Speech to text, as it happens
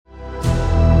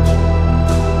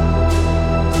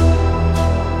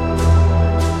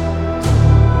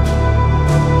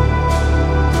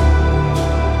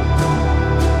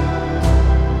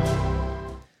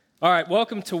right,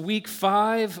 welcome to week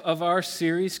 5 of our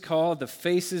series called The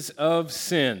Faces of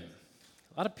Sin.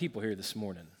 A lot of people here this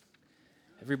morning.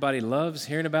 Everybody loves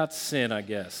hearing about sin, I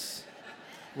guess.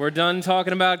 We're done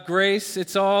talking about grace.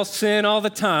 It's all sin all the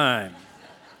time.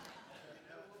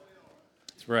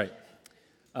 That's right.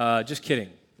 Just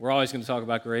kidding. We're always going to talk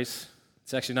about grace.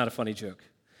 It's actually not a funny joke.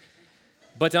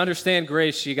 But to understand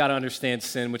grace, you got to understand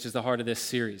sin, which is the heart of this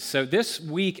series. So this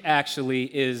week actually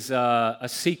is a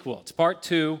sequel. It's part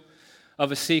 2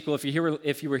 of a sequel. If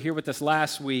you were here with us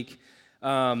last week,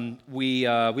 we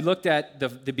looked at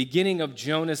the beginning of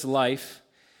Jonah's life,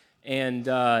 and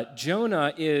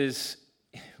Jonah is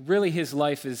really his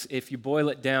life is, if you boil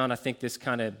it down, I think this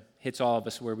kind of hits all of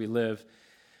us where we live.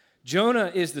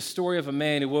 Jonah is the story of a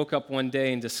man who woke up one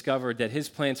day and discovered that his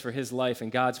plans for his life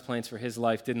and God's plans for his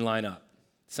life didn't line up.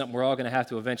 Something we're all going to have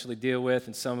to eventually deal with,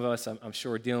 and some of us, I'm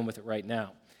sure, are dealing with it right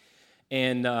now.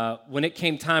 And when it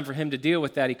came time for him to deal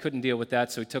with that, he couldn't deal with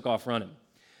that, so he took off running.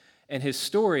 And his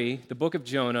story, the book of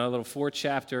Jonah, a little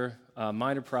 4-chapter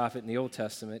minor prophet in the Old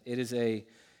Testament, it's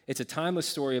a timeless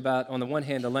story about, on the one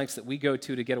hand, the lengths that we go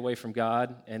to get away from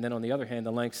God, and then on the other hand,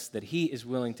 the lengths that he is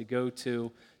willing to go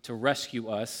to rescue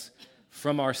us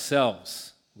from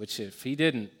ourselves, which if he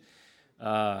didn't,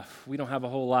 we don't have a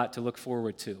whole lot to look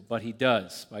forward to, but he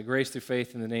does. By grace through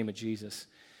faith in the name of Jesus,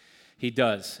 he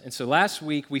does. And so last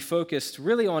week, we focused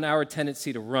really on our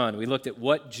tendency to run. We looked at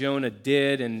what Jonah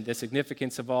did and the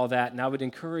significance of all that, and I would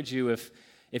encourage you,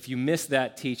 if you missed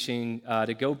that teaching,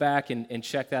 to go back and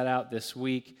check that out this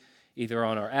week, either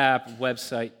on our app,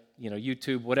 website,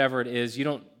 YouTube, whatever it is.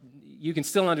 You can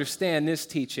still understand this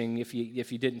teaching if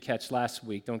you didn't catch last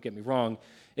week, don't get me wrong.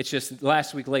 It's just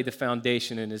last week laid the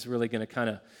foundation and is really going to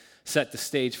kind of set the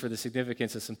stage for the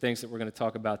significance of some things that we're going to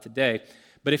talk about today.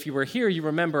 But if you were here, you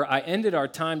remember I ended our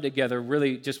time together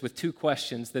really just with 2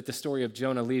 questions that the story of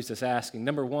Jonah leaves us asking.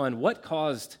 Number 1, what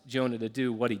caused Jonah to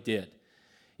do what he did?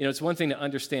 It's one thing to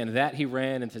understand that he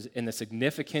ran and the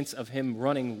significance of him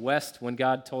running west when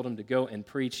God told him to go and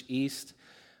preach east.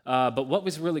 But what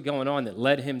was really going on that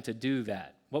led him to do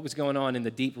that? What was going on in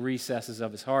the deep recesses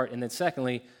of his heart? And then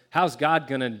secondly, how's God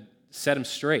going to set him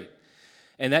straight?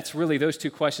 And that's really, those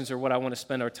 2 questions are what I want to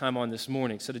spend our time on this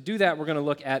morning. So to do that, we're going to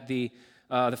look at the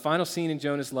final scene in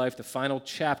Jonah's life, the final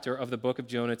chapter of the book of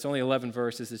Jonah. It's only 11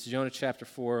 verses. It's Jonah chapter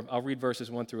 4. I'll read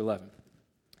verses 1 through 11.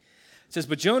 It says,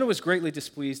 "But Jonah was greatly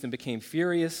displeased and became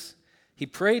furious. He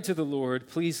prayed to the Lord,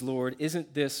 'Please, Lord,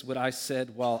 isn't this what I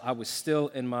said while I was still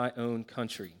in my own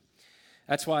country?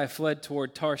 That's why I fled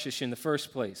toward Tarshish in the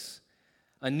first place.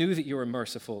 I knew that you are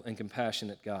merciful and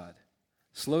compassionate God,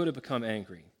 slow to become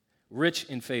angry, rich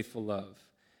in faithful love,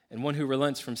 and one who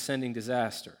relents from sending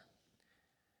disaster.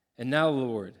 And now,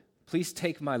 Lord, please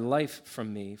take my life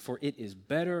from me, for it is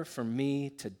better for me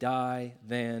to die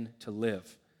than to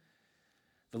live.'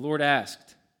 The Lord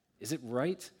asked, 'Is it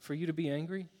right for you to be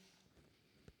angry?'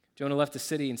 Jonah left the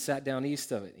city and sat down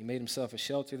east of it. He made himself a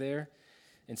shelter there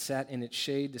and sat in its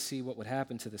shade to see what would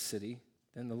happen to the city.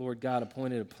 Then the Lord God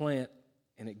appointed a plant,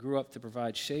 and it grew up to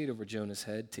provide shade over Jonah's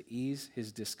head to ease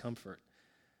his discomfort.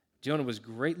 Jonah was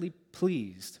greatly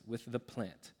pleased with the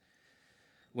plant.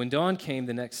 When dawn came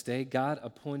the next day, God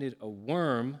appointed a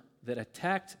worm that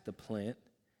attacked the plant,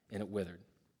 and it withered.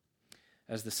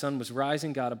 As the sun was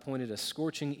rising, God appointed a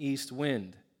scorching east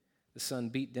wind. The sun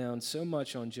beat down so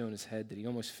much on Jonah's head that he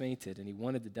almost fainted, and he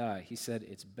wanted to die. He said,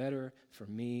 'It's better for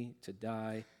me to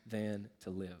die than to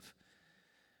live.'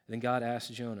 Then God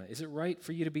asked Jonah, 'Is it right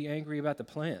for you to be angry about the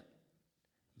plant?'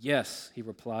 'Yes,' he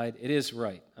replied, 'it is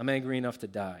right. I'm angry enough to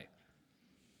die.'"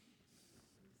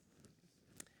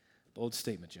 Bold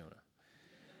statement,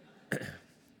 Jonah.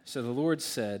 So the Lord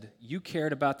said, "You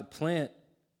cared about the plant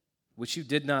which you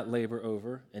did not labor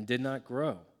over and did not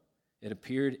grow. It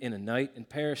appeared in a night and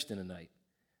perished in a night.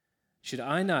 Should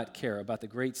I not care about the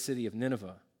great city of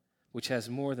Nineveh, which has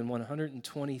more than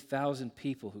 120,000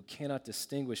 people who cannot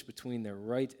distinguish between their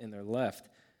right and their left,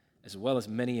 as well as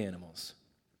many animals?"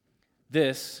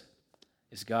 This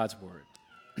is God's word.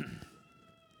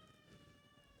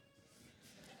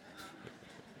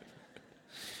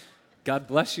 God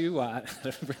bless you.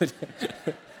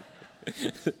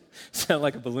 Sound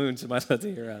like a balloon, so might let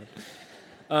to hear out.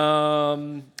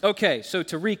 Okay, so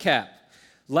to recap.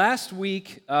 Last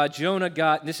week,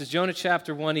 Jonah this is Jonah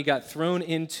chapter 1, he got thrown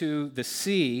into the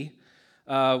sea,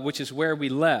 which is where we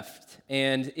left.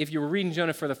 And if you were reading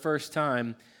Jonah for the first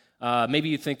time, maybe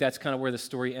you think that's kind of where the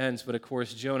story ends, but of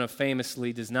course, Jonah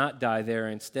famously does not die there.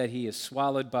 Instead, he is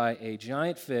swallowed by a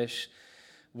giant fish,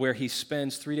 where he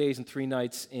spends 3 days and 3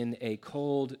 nights in a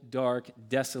cold, dark,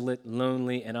 desolate,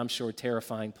 lonely, and I'm sure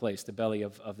terrifying place, the belly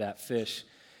of that fish.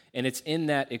 And it's in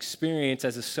that experience,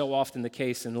 as is so often the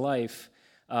case in life,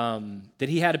 that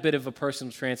he had a bit of a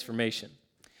personal transformation.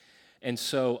 And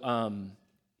so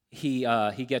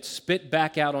he gets spit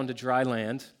back out onto dry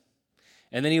land,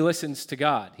 and then he listens to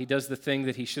God. He does the thing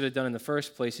that he should have done in the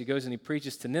first place. He goes and he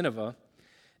preaches to Nineveh,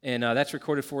 and that's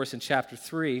recorded for us in chapter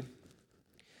 3.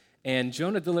 And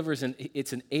Jonah delivers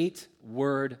it's an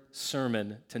 8-word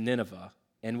sermon to Nineveh.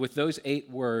 And with those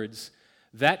 8 words,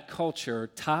 that culture,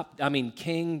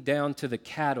 king down to the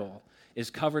cattle, is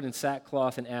covered in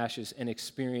sackcloth and ashes and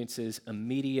experiences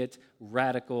immediate,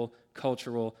 radical,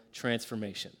 cultural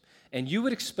transformation. And you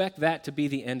would expect that to be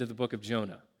the end of the book of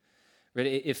Jonah.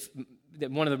 Right?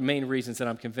 One of the main reasons that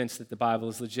I'm convinced that the Bible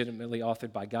is legitimately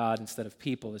authored by God instead of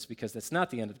people is because that's not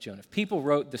the end of Jonah. If people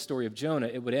wrote the story of Jonah,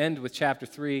 it would end with chapter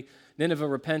 3, Nineveh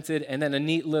repented, and then a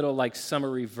neat little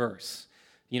summary verse.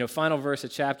 Final verse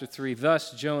of chapter 3,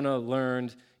 thus Jonah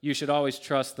learned, you should always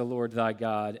trust the Lord thy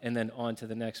God, and then on to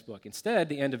the next book. Instead,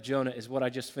 the end of Jonah is what I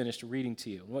just finished reading to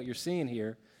you. And what you're seeing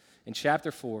here in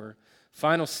chapter 4,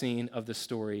 final scene of the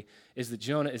story, is that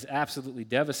Jonah is absolutely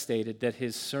devastated that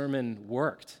his sermon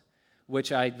worked,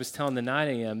 which I was telling the 9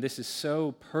 a.m., this is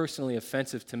so personally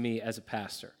offensive to me as a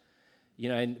pastor.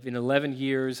 In 11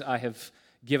 years, I have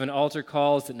given altar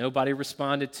calls that nobody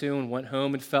responded to and went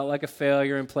home and felt like a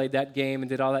failure and played that game and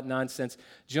did all that nonsense.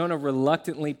 Jonah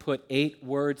reluctantly put 8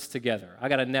 words together. I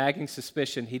got a nagging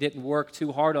suspicion he didn't work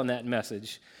too hard on that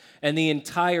message. And the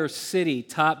entire city,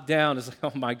 top down, is like,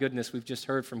 oh my goodness, we've just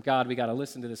heard from God. We got to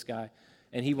listen to this guy.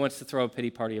 And he wants to throw a pity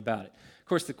party about it. Of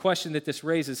course, the question that this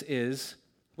raises is,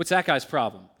 what's that guy's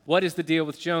problem? What is the deal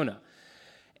with Jonah?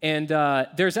 And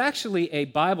there's actually a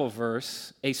Bible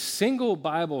verse, a single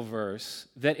Bible verse,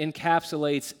 that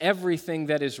encapsulates everything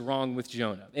that is wrong with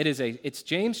Jonah. It's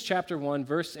James chapter 1,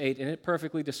 verse 8, and it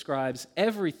perfectly describes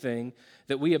everything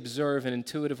that we observe and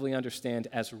intuitively understand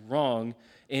as wrong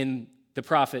in the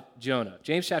prophet Jonah.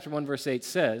 James chapter 1, verse 8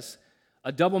 says,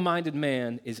 a double-minded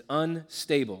man is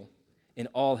unstable in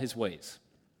all his ways.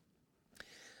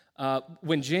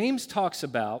 When James talks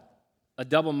about a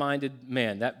double-minded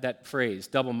man, that phrase,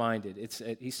 double-minded,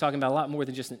 he's talking about a lot more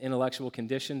than just an intellectual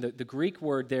condition. The Greek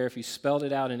word there, if you spelled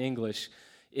it out in English,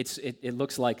 it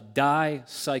looks like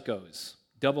psychos,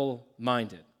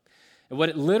 double-minded. And what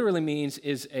it literally means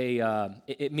is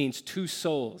it means two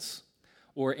souls,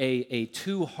 or a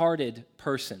two-hearted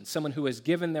person, someone who has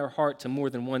given their heart to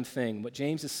more than one thing. What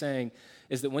James is saying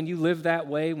is that when you live that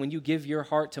way, when you give your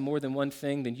heart to more than one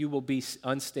thing, then you will be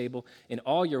unstable in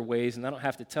all your ways. And I don't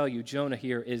have to tell you, Jonah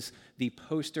here is the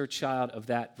poster child of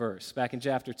that verse. Back in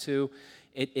chapter 2,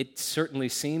 it certainly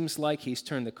seems like he's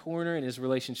turned the corner in his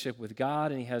relationship with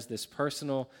God, and he has this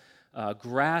personal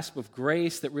grasp of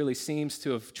grace that really seems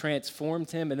to have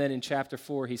transformed him. And then in chapter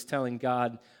 4, he's telling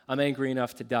God, I'm angry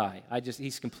enough to die.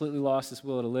 He's completely lost his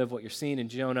will to live. What you're seeing in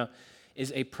Jonah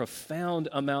is a profound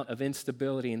amount of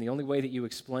instability, and the only way that you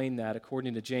explain that,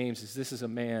 according to James, is this is a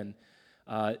man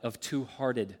of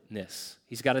two-heartedness.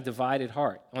 He's got a divided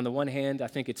heart. On the one hand, I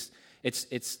think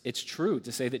it's true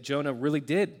to say that Jonah really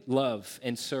did love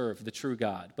and serve the true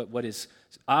God, but what is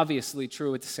obviously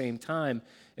true at the same time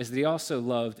is that he also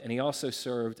loved and he also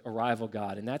served a rival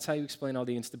God, and that's how you explain all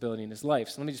the instability in his life.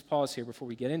 So let me just pause here before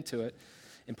we get into it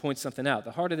and point something out.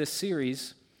 The heart of this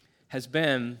series has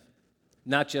been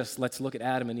not just let's look at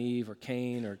Adam and Eve or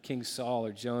Cain or King Saul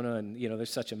or Jonah and,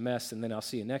 there's such a mess and then I'll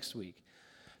see you next week.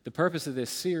 The purpose of this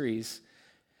series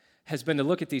has been to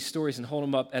look at these stories and hold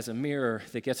them up as a mirror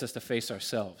that gets us to face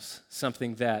ourselves,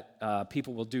 something that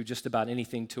people will do just about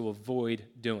anything to avoid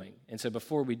doing. And so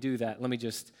before we do that, let me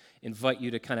just invite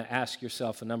you to kind of ask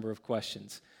yourself a number of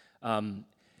questions.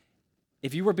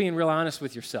 If you were being real honest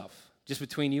with yourself, just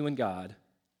between you and God,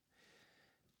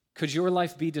 could your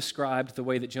life be described the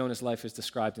way that Jonah's life is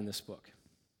described in this book?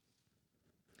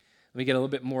 Let me get a little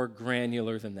bit more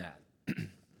granular than that.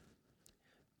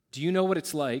 Do you know what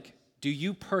it's like? Do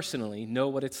you personally know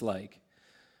what it's like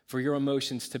for your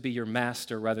emotions to be your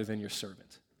master rather than your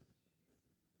servant?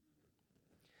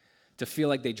 To feel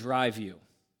like they drive you,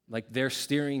 like they're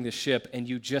steering the ship and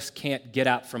you just can't get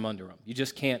out from under them. You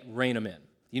just can't rein them in.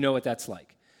 You know what that's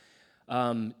like.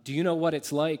 Do you know what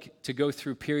it's like to go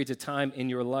through periods of time in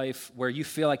your life where you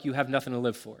feel like you have nothing to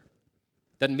live for?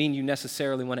 Doesn't mean you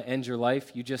necessarily want to end your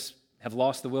life. You just have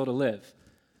lost the will to live.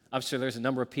 I'm sure there's a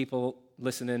number of people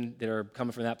listening that are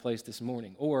coming from that place this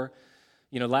morning. Or,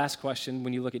 last question,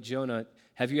 when you look at Jonah,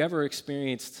 have you ever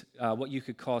experienced what you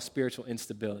could call spiritual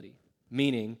instability?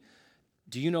 Meaning,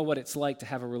 do you know what it's like to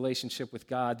have a relationship with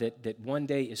God that one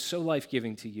day is so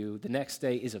life-giving to you, the next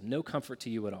day is of no comfort to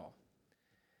you at all?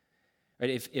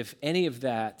 Right? If any of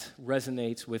that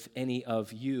resonates with any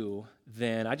of you,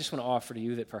 then I just want to offer to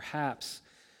you that perhaps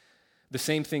the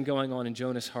same thing going on in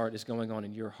Jonah's heart is going on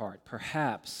in your heart.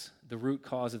 Perhaps the root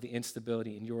cause of the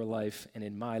instability in your life and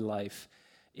in my life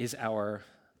is our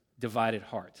divided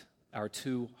heart, our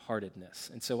two-heartedness.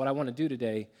 And so what I want to do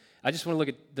today, I just want to look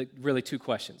at really two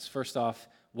questions. First off,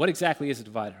 what exactly is a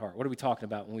divided heart? What are we talking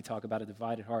about when we talk about a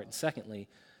divided heart? And secondly,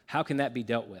 how can that be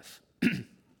dealt with?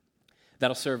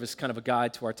 That'll serve as kind of a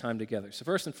guide to our time together. So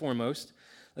first and foremost,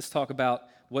 let's talk about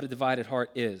what a divided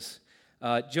heart is.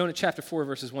 Jonah chapter 4,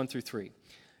 verses 1 through 3.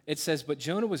 It says, "But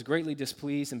Jonah was greatly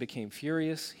displeased and became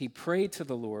furious. He prayed to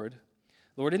the Lord,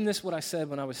 'Lord, isn't this what I said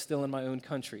when I was still in my own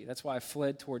country? That's why I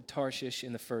fled toward Tarshish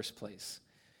in the first place.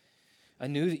 I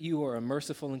knew that you are a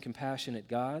merciful and compassionate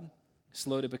God,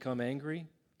 slow to become angry,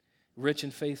 rich in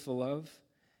faithful love,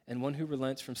 and one who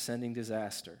relents from sending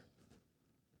disaster.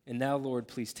 And now, Lord,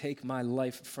 please take my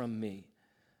life from me,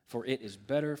 for it is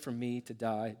better for me to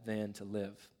die than to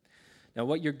live.'" Now,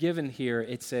 what you're given here,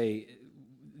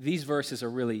 these verses are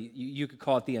really, you could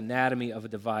call it the anatomy of a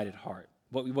divided heart.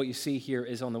 What you see here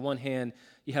is, on the one hand,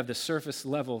 you have the surface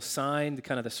level sign,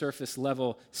 kind of the surface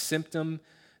level symptom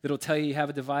that'll tell you have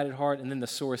a divided heart, and then the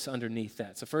source underneath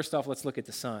that. So first off, let's look at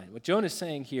the sign. What Jonah's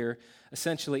saying here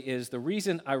essentially is, the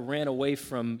reason I ran away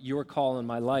from your call in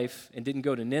my life and didn't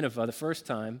go to Nineveh the first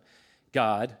time,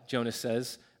 God, Jonah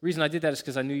says, the reason I did that is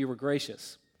because I knew you were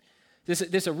gracious. This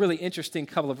is a really interesting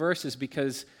couple of verses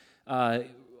because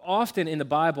often in the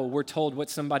Bible we're told what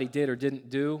somebody did or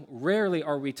didn't do. Rarely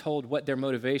are we told what their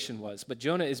motivation was. But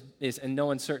Jonah is in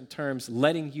no uncertain terms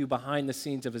letting you behind the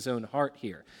scenes of his own heart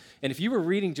here. And if you were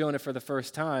reading Jonah for the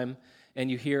first time and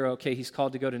you hear, okay, he's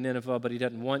called to go to Nineveh, but he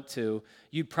doesn't want to,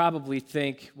 you'd probably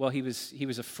think, well, he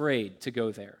was afraid to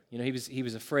go there. You know, he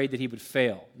was afraid that he would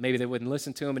fail. Maybe they wouldn't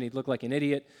listen to him and he'd look like an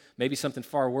idiot. Maybe something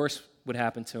far worse would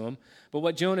happen to him. But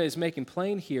what Jonah is making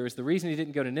plain here is the reason he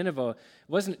didn't go to Nineveh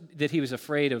wasn't that he was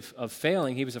afraid of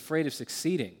failing. He was afraid of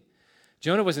succeeding.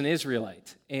 Jonah was an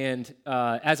Israelite, and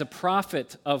as a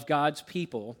prophet of God's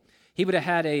people, he would have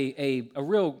had a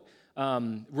real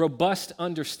robust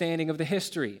understanding of the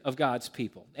history of God's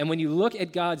people. And when you look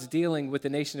at God's dealing with the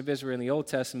nation of Israel in the Old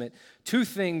Testament, two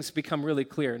things become really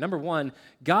clear. Number one,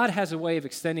 God has a way of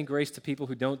extending grace to people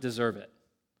who don't deserve it.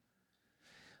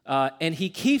 And he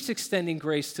keeps extending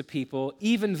grace to people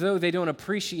even though they don't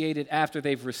appreciate it after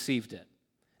they've received it.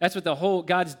 That's what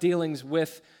God's dealings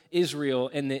with Israel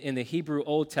in the Hebrew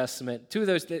Old Testament. Two of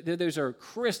those are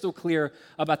crystal clear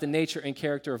about the nature and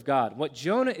character of God. What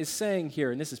Jonah is saying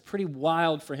here, and this is pretty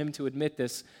wild for him to admit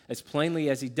this as plainly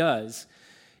as he does,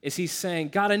 is he's saying,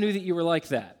 God, I knew that you were like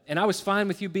that. And I was fine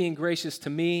with you being gracious to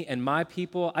me and my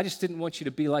people. I just didn't want you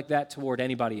to be like that toward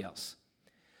anybody else.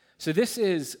 So this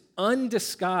is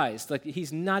undisguised, like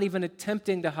he's not even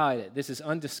attempting to hide it. This is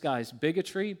undisguised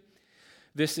bigotry.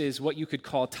 This is what you could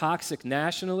call toxic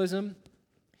nationalism.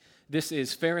 This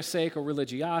is Pharisaical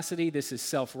religiosity. This is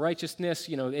self-righteousness.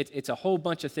 You know, it's a whole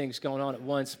bunch of things going on at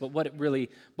once, but what it really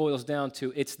boils down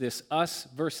to, it's this us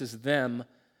versus them,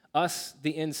 us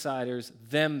the insiders,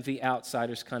 them the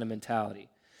outsiders kind of mentality.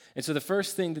 And so the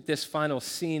first thing that this final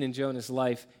scene in Jonah's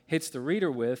life hits the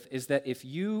reader with is that if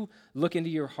you look into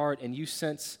your heart and you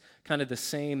sense kind of the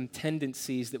same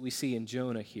tendencies that we see in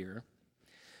Jonah here,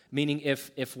 meaning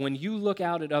if when you look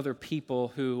out at other people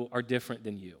who are different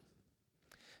than you,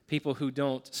 people who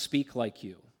don't speak like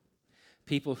you,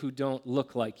 people who don't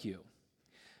look like you,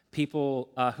 people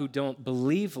who don't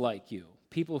believe like you,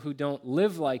 people who don't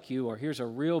live like you, or here's a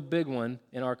real big one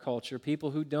in our culture,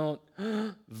 people who don't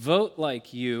vote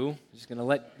like you, I'm just going to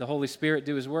let the Holy Spirit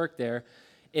do his work there.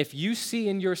 If you see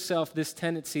in yourself this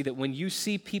tendency that when you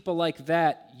see people like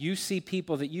that, you see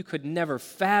people that you could never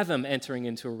fathom entering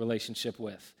into a relationship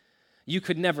with. You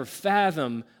could never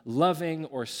fathom loving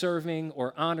or serving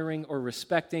or honoring or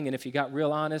respecting, and if you got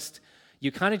real honest,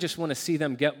 you kind of just want to see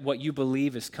them get what you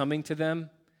believe is coming to them.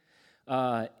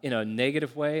 In a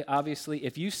negative way, obviously.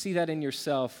 If you see that in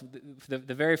yourself, the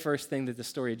very first thing that the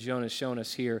story of Jonah has shown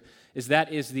us here is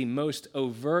that is the most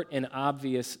overt and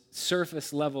obvious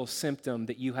surface-level symptom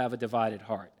that you have a divided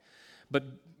heart. But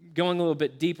going a little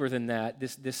bit deeper than that,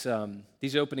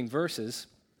 these opening verses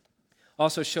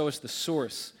also show us the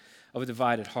source of a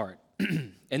divided heart.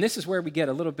 And this is where we get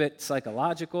a little bit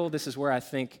psychological. This is where I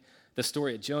think the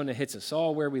story of Jonah hits us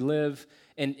all where we live.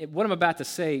 And what I'm about to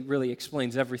say really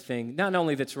explains everything, not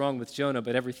only that's wrong with Jonah,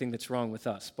 but everything that's wrong with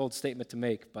us. Bold statement to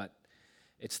make, but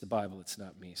it's the Bible, it's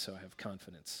not me, so I have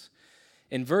confidence.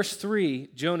 In verse 3,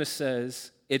 Jonah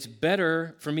says, "It's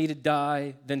better for me to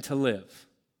die than to live."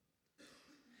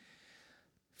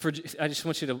 I just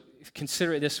want you to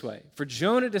consider it this way. For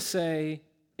Jonah to say,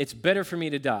 it's better for me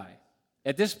to die.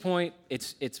 At this point,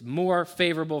 it's more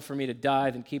favorable for me to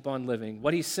die than keep on living.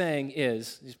 What he's saying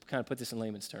is, just kind of put this in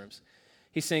layman's terms,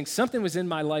 he's saying something was in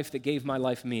my life that gave my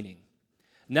life meaning.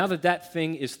 Now that that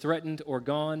thing is threatened or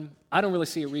gone, I don't really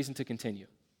see a reason to continue.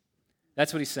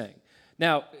 That's what he's saying.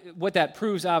 Now, what that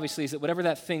proves, obviously, is that whatever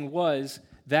that thing was,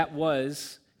 that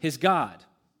was his God.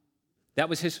 That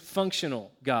was his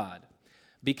functional God.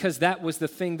 Because that was the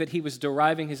thing that he was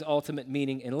deriving his ultimate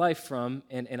meaning in life from.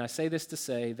 And I say this to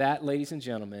say that, ladies and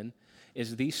gentlemen,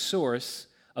 is the source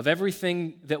of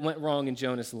everything that went wrong in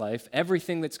Jonah's life,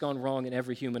 everything that's gone wrong in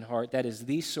every human heart. That is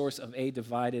the source of a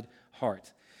divided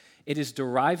heart. It is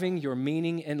deriving your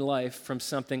meaning in life from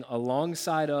something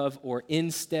alongside of or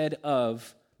instead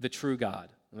of the true God.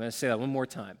 I'm going to say that one more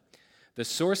time. The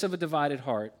source of a divided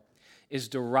heart is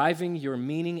deriving your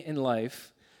meaning in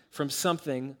life from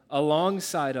something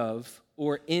alongside of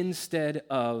or instead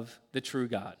of the true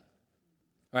God.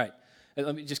 All right,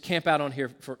 let me just camp out on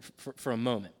here for a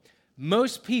moment.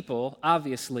 Most people,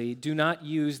 obviously, do not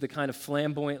use the kind of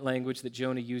flamboyant language that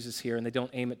Jonah uses here, and they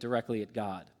don't aim it directly at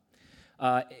God.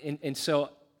 And so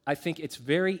I think it's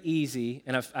very easy,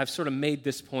 and I've sort of made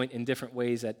this point in different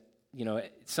ways at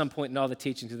some point in all the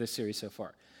teachings of this series so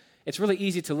far. It's really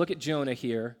easy to look at Jonah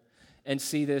here and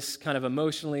see this kind of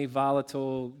emotionally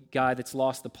volatile guy that's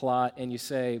lost the plot, and you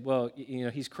say, well,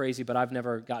 he's crazy, but I've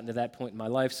never gotten to that point in my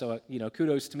life, so,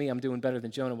 kudos to me, I'm doing better than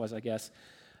Jonah was, I guess.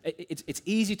 It's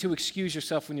easy to excuse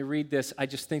yourself when you read this. I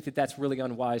just think that that's really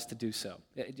unwise to do so.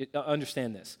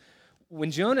 Understand this. When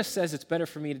Jonah says it's better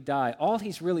for me to die, all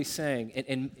he's really saying,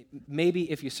 and maybe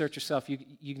if you search yourself, you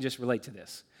can just relate to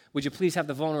this. Would you please have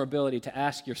the vulnerability to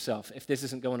ask yourself if this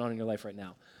isn't going on in your life right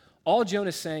now? All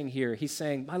Jonah's saying here, he's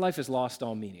saying, my life has lost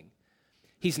all meaning.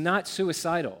 He's not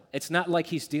suicidal. It's not like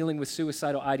he's dealing with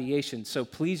suicidal ideation. So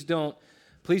please don't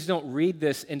read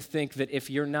this and think that if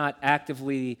you're not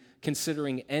actively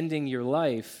considering ending your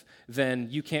life, then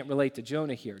you can't relate to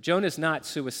Jonah here. Jonah's not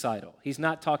suicidal. He's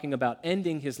not talking about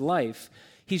ending his life.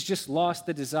 He's just lost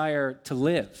the desire to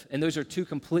live. And those are two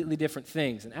completely different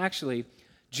things. And actually,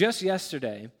 just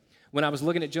yesterday, when I was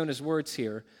looking at Jonah's words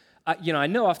here, I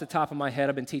know off the top of my head,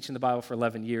 I've been teaching the Bible for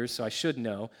 11 years, so I should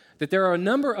know, that there are a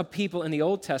number of people in the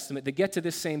Old Testament that get to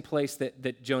this same place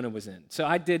that Jonah was in. So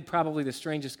I did probably the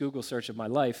strangest Google search of my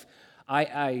life.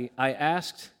 I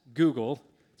asked Google,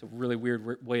 it's a really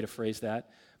weird way to phrase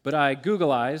that, but I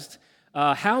Googleized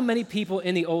how many people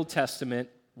in the Old Testament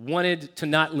wanted to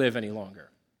not live any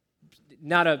longer.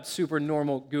 Not a super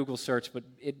normal Google search, but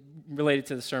it related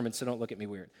to the sermon, so don't look at me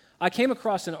weird. I came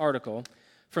across an article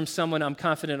from someone, I'm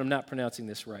confident I'm not pronouncing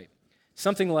this right,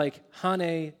 something like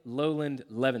Hannah Lowland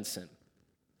Levinson.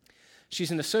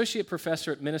 She's an associate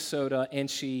professor at Minnesota,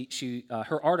 and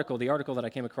her article, the article that I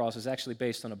came across, is actually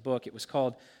based on a book. It was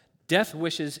called Death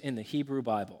Wishes in the Hebrew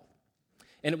Bible.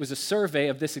 And it was a survey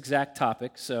of this exact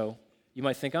topic, so you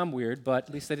might think I'm weird, but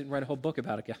at least they didn't write a whole book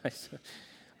about it, guys.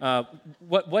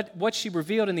 What she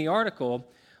revealed in the article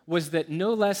was that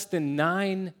no less than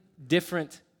 9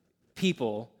 different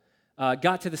people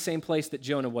got to the same place that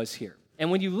Jonah was here.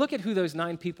 And when you look at who those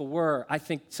 9 people were, I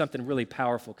think something really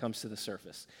powerful comes to the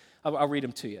surface. I'll read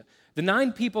them to you. The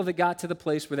 9 people that got to the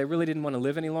place where they really didn't want to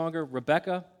live any longer: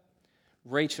 Rebekah,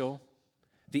 Rachel,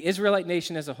 the Israelite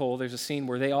nation as a whole. There's a scene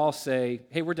where they all say,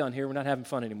 hey, we're done here, we're not having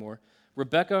fun anymore.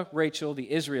 Rebekah, Rachel,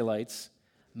 the Israelites,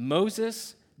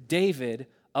 Moses, David,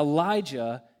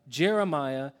 Elijah,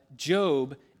 Jeremiah,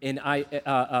 Job, and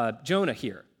Jonah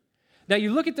here. Now,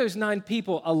 you look at those 9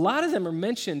 people, a lot of them are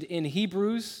mentioned in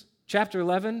Hebrews chapter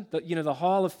 11, the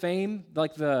Hall of Fame,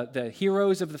 like the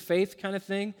heroes of the faith kind of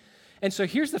thing. And so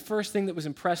here's the first thing that was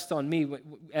impressed on me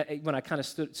when I kind of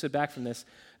stood back from this.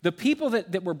 The people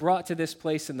that were brought to this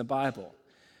place in the Bible,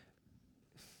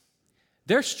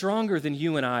 they're stronger than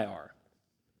you and I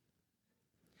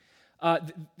are.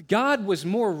 God was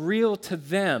more real to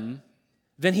them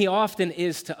than he often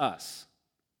is to us.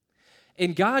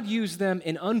 And God used them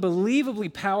in unbelievably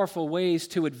powerful ways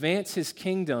to advance his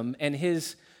kingdom and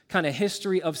his kind of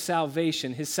history of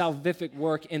salvation, his salvific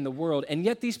work in the world. And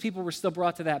yet these people were still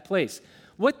brought to that place.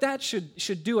 What that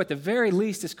should do at the very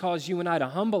least is cause you and I to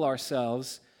humble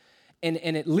ourselves and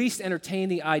at least entertain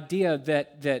the idea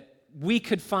that we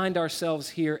could find ourselves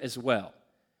here as well.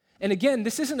 And again,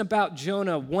 this isn't about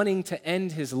Jonah wanting to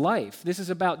end his life. This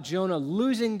is about Jonah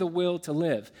losing the will to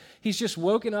live. He's just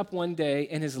woken up one day,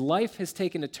 and his life has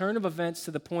taken a turn of events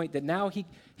to the point that now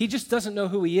he just doesn't know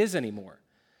who he is anymore.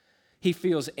 He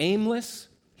feels aimless.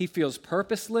 He feels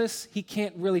purposeless. He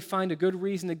can't really find a good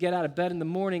reason to get out of bed in the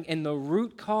morning, and the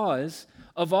root cause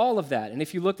of all of that. And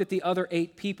if you looked at the other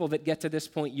 8 people that get to this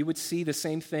point, you would see the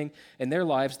same thing in their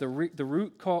lives. The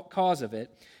root cause of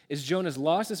it is Jonah's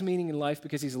lost his meaning in life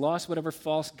because he's lost whatever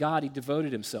false god he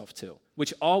devoted himself to,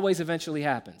 which always eventually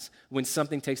happens when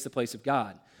something takes the place of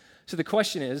God. So the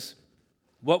question is,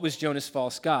 what was Jonah's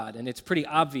false god? And it's pretty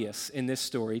obvious in this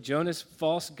story. Jonah's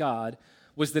false god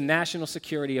was the national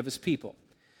security of his people.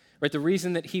 Right? The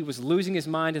reason that he was losing his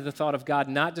mind at the thought of God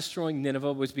not destroying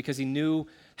Nineveh was because he knew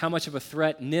how much of a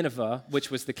threat Nineveh, which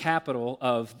was the capital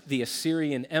of the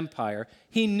Assyrian Empire,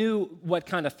 he knew what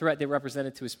kind of threat they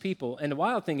represented to his people. And the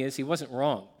wild thing is, he wasn't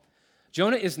wrong.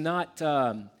 Jonah is not,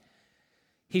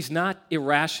 he's not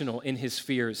irrational in his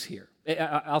fears here.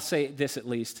 I'll say this at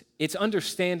least. It's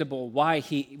understandable why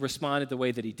he responded the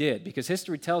way that he did, because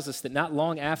history tells us that not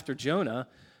long after Jonah,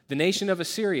 the nation of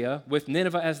Assyria, with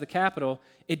Nineveh as the capital,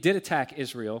 it did attack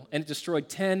Israel, and it destroyed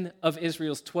 10 of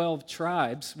Israel's 12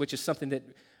 tribes, which is something that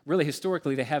really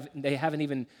historically they haven't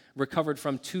even recovered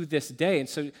from to this day. And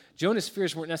so Jonah's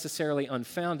fears weren't necessarily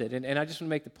unfounded. And I just want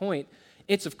to make the point,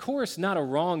 it's of course not a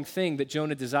wrong thing that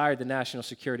Jonah desired the national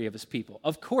security of his people.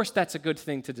 Of course that's a good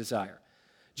thing to desire.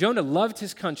 Jonah loved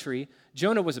his country.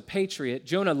 Jonah was a patriot.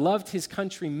 Jonah loved his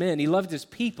countrymen. He loved his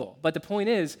people. But the point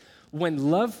is,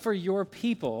 when love for your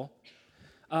people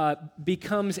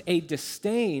becomes a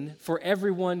disdain for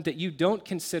everyone that you don't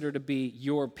consider to be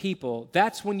your people,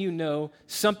 that's when you know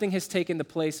something has taken the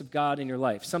place of God in your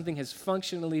life. Something has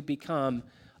functionally become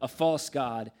a false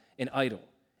god, an idol.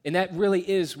 And that really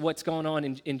is what's going on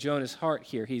in Jonah's heart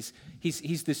here. He's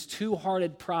this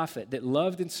two-hearted prophet that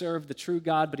loved and served the true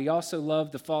God, but he also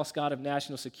loved the false god of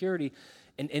national security.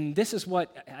 And this is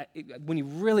what, when you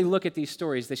really look at these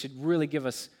stories, they should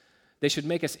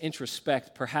make us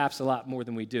introspect perhaps a lot more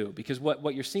than we do. Because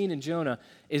what you're seeing in Jonah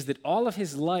is that all of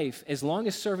his life, as long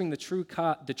as serving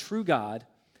the true God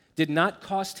did not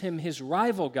cost him his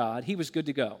rival God, he was good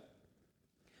to go.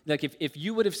 Like if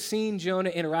you would have seen Jonah,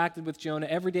 interacted with Jonah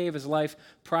every day of his life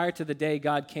prior to the day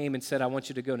God came and said, I want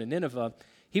you to go to Nineveh,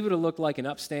 he would have looked like an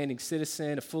upstanding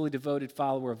citizen, a fully devoted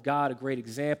follower of God, a great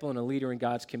example, and a leader in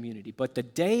God's community. But the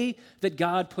day that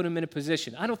God put him in a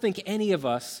position, I don't think any of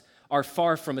us are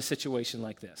far from a situation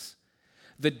like this.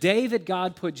 The day that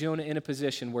God put Jonah in a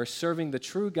position where serving the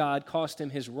true God cost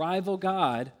him his rival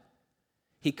God,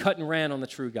 he cut and ran on the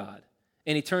true God.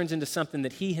 And he turns into something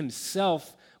that he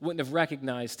himself wouldn't have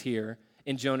recognized here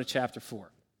in Jonah chapter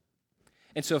 4.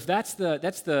 And so if that's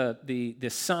the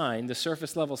sign, the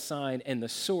surface level sign and the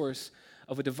source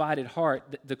of a divided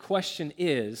heart, the question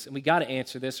is, and we got to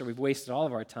answer this or we've wasted all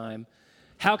of our time,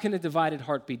 how can a divided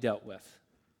heart be dealt with?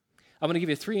 I'm going to give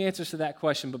you 3 answers to that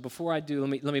question, but before I do,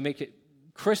 let me make it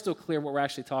crystal clear what we're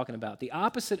actually talking about. The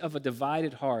opposite of a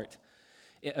divided heart,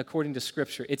 according to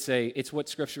Scripture, it's what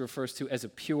Scripture refers to as a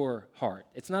pure heart.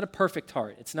 It's not a perfect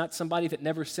heart. It's not somebody that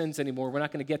never sins anymore. We're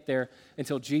not going to get there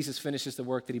until Jesus finishes the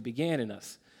work that he began in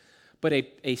us. But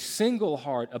a single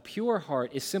heart, a pure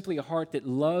heart, is simply a heart that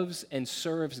loves and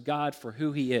serves God for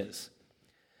who he is.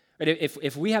 Right?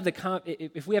 If we have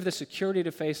the security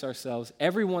to face ourselves,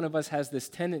 every one of us has this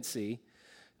tendency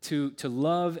to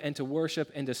love and to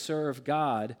worship and to serve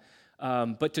God,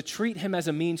 but to treat him as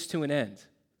a means to an end.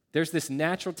 There's this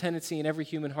natural tendency in every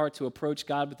human heart to approach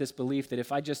God with this belief that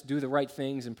if I just do the right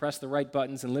things and press the right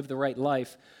buttons and live the right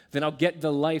life, then I'll get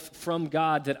the life from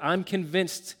God that I'm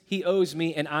convinced he owes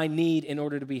me and I need in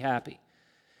order to be happy.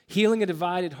 Healing a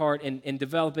divided heart and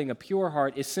developing a pure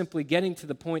heart is simply getting to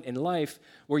the point in life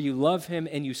where you love him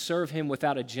and you serve him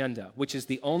without agenda, which is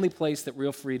the only place that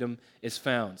real freedom is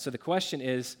found. So the question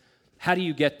is, how do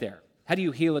you get there? How do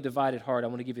you heal a divided heart? I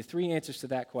want to give you 3 answers to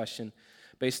that question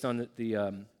based on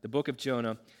the book of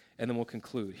Jonah, and then we'll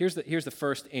conclude. Here's the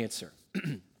first answer.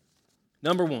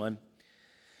 Number 1,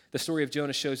 the story of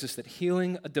Jonah shows us that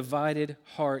healing a divided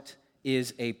heart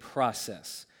is a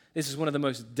process. This is one of the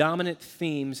most dominant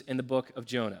themes in the book of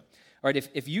Jonah. All right,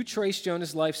 if you trace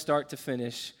Jonah's life start to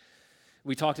finish,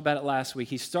 we talked about it last week,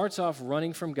 he starts off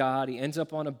running from God, he ends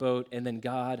up on a boat, and then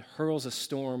God hurls a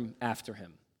storm after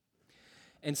him.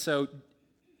 And so,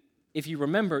 if you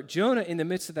remember, Jonah, in the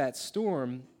midst of that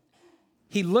storm,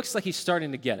 he looks like he's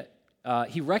starting to get it.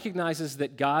 He recognizes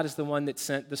that God is the one that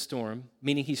sent the storm,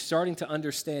 meaning he's starting to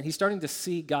understand, he's starting to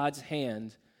see God's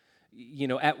hand,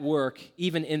 at work,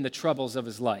 even in the troubles of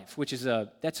his life,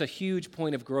 that's a huge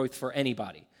point of growth for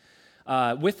anybody.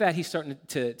 With that, he's starting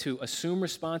to assume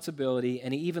responsibility,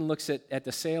 and he even looks at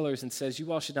the sailors and says, you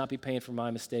all should not be paying for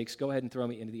my mistakes. Go ahead and throw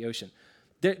me into the ocean.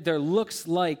 That looks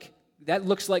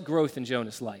like growth in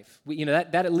Jonah's life.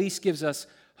 That at least gives us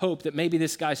hope that maybe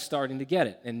this guy's starting to get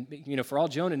it. And, for all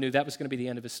Jonah knew, that was going to be the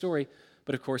end of his story.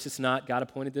 But, of course, it's not. God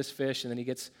appointed this fish, and then he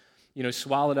gets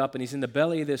swallowed up, and he's in the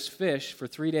belly of this fish for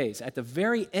 3 days. At the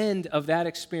very end of that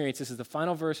experience, this is the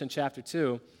final verse in chapter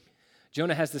 2,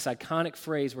 Jonah has this iconic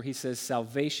phrase where he says,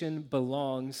 salvation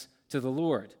belongs to the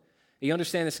Lord. You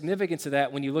understand the significance of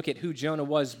that when you look at who Jonah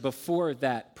was before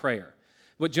that prayer.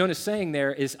 What Jonah's saying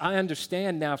there is, I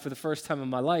understand now for the first time in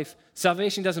my life,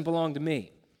 salvation doesn't belong to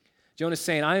me. Jonah's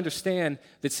saying, I understand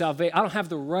that I don't have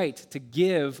the right to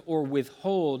give or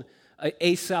withhold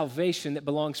a salvation that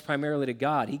belongs primarily to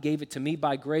God. He gave it to me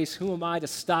by grace. Who am I to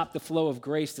stop the flow of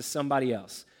grace to somebody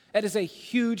else? That is a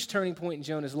huge turning point in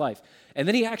Jonah's life. And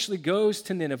then he actually goes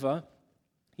to Nineveh.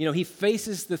 He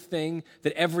faces the thing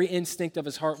that every instinct of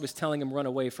his heart was telling him run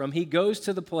away from. He goes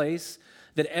to the place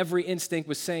that every instinct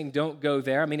was saying don't go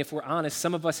there. I mean, if we're honest,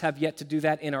 some of us have yet to do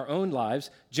that in our own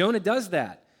lives. Jonah does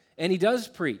that, and he does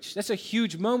preach. That's a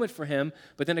huge moment for him.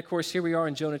 But then, of course, here we are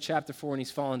in Jonah chapter 4, and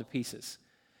he's fallen to pieces.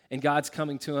 And God's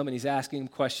coming to him, and he's asking him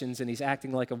questions, and he's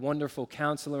acting like a wonderful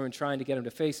counselor and trying to get him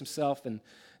to face himself. And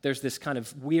there's this kind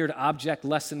of weird object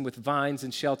lesson with vines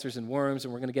and shelters and worms,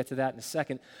 and we're going to get to that in a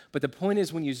second. But the point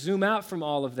is, when you zoom out from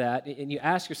all of that and you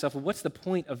ask yourself, well, what's the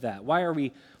point of that? Why are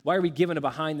we given a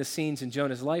behind the scenes in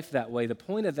Jonah's life that way? The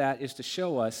point of that is to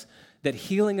show us that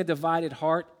healing a divided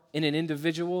heart in an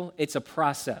individual, it's a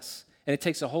process. And it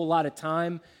takes a whole lot of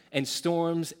time and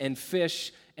storms and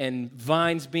fish and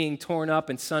vines being torn up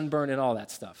and sunburn and all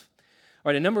that stuff. All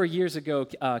right, a number of years ago,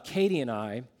 Katie and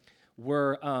I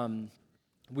were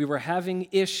having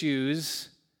issues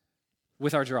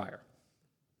with our dryer.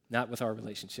 Not with our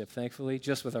relationship, thankfully,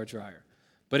 just with our dryer.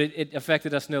 But it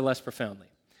affected us no less profoundly.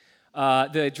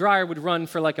 The dryer would run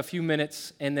for like a few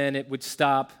minutes, and then it would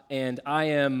stop, and I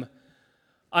am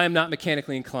not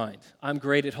mechanically inclined. I'm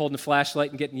great at holding a flashlight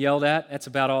and getting yelled at. That's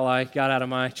about all I got out of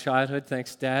my childhood.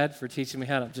 Thanks, Dad, for teaching me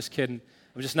how to. I'm just kidding.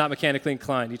 I'm just not mechanically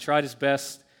inclined. He tried his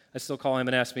best. I still call him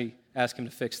and ask him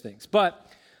to fix things. But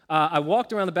I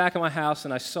walked around the back of my house,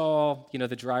 and I saw,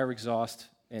 the dryer exhaust,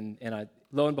 and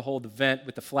lo and behold, the vent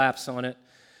with the flaps on it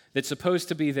that's supposed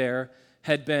to be there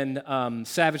had been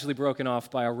savagely broken off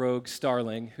by a rogue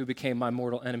starling who became my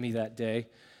mortal enemy that day.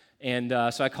 And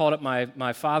so I called up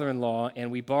my father-in-law,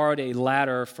 and we borrowed a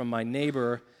ladder from my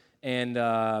neighbor,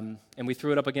 and we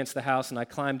threw it up against the house, and I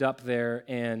climbed up there,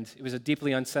 and it was a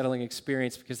deeply unsettling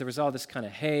experience because there was all this kind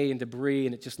of hay and debris,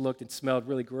 and it just looked and smelled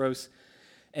really gross.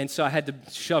 And so I had to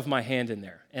shove my hand in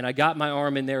there. And I got my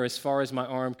arm in there as far as my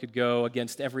arm could go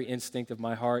against every instinct of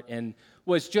my heart and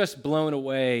was just blown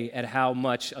away at how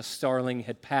much a starling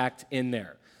had packed in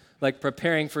there, like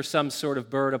preparing for some sort of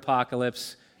bird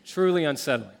apocalypse, truly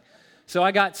unsettling. So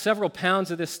I got several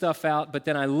pounds of this stuff out, but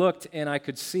then I looked and I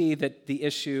could see that the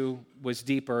issue was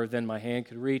deeper than my hand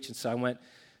could reach. And so I went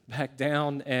back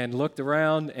down and looked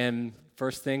around, and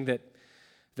first thing that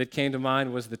came to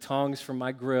mind was the tongs from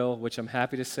my grill, which I'm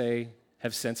happy to say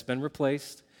have since been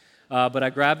replaced. But I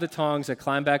grabbed the tongs, I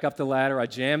climbed back up the ladder, I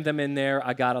jammed them in there,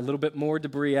 I got a little bit more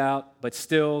debris out, but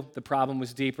still the problem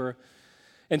was deeper.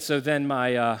 And so then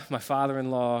my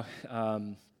father-in-law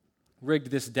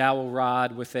rigged this dowel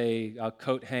rod with a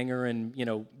coat hanger and,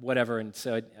 whatever. And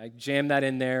so I jammed that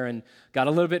in there and got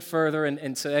a little bit further.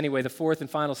 And so anyway, the fourth and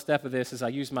final step of this is I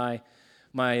used my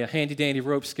handy-dandy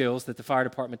rope skills that the fire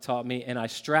department taught me, and I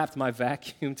strapped my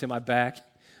vacuum to my back,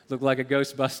 looked like a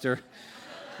Ghostbuster.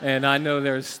 And I know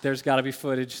there's got to be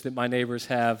footage that my neighbors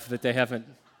have that they haven't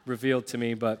revealed to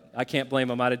me, but I can't blame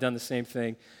them. I'd have done the same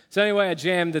thing. So anyway, I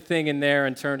jammed the thing in there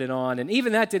and turned it on, and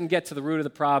even that didn't get to the root of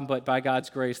the problem, but by God's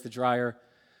grace, the dryer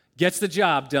gets the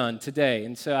job done today.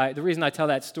 And so the reason I tell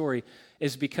that story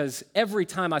is because every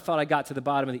time I thought I got to the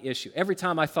bottom of the issue, every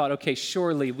time I thought, okay,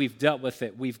 surely we've dealt with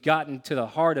it, we've gotten to the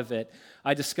heart of it,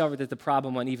 I discovered that the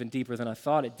problem went even deeper than I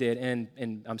thought it did.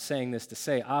 And I'm saying this to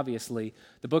say, obviously,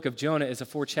 the book of Jonah is a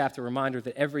 4-chapter reminder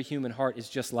that every human heart is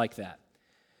just like that.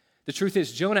 The truth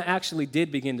is, Jonah actually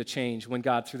did begin to change when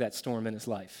God threw that storm in his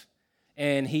life.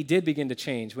 And he did begin to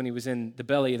change when he was in the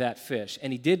belly of that fish.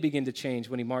 And he did begin to change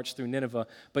when he marched through Nineveh.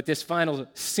 But this final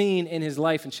scene in his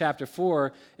life in chapter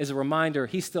 4 is a reminder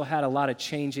he still had a lot of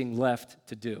changing left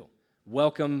to do.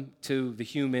 Welcome to the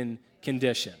human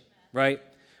condition, right?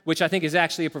 Which I think is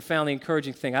actually a profoundly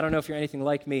encouraging thing. I don't know if you're anything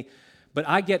like me, but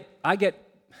I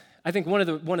think one of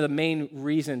the main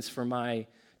reasons for my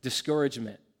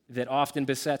discouragement that often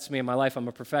besets me in my life, I'm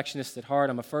a perfectionist at heart,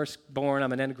 I'm a firstborn,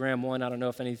 I'm an Enneagram 1, I don't know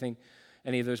if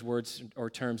any of those words or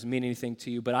terms mean anything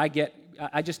to you, but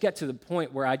I just get to the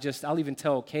point where I'll even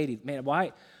tell Katie, man,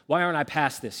 why aren't I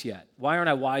past this yet? Why aren't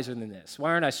I wiser than this?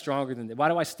 Why aren't I stronger than this? Why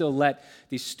do I still let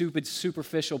these stupid,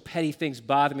 superficial, petty things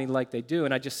bother me like they do?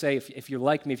 And I just say, if you're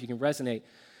like me, if you can resonate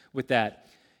with that,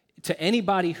 to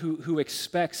anybody who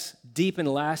expects deep and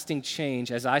lasting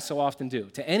change, as I so often do,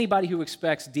 to anybody who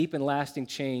expects deep and lasting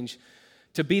change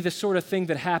to be the sort of thing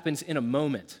that happens in a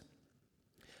moment,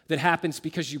 that happens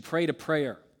because you prayed a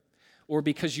prayer, or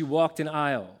because you walked an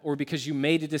aisle, or because you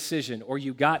made a decision, or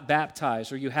you got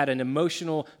baptized, or you had an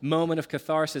emotional moment of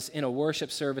catharsis in a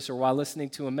worship service or while listening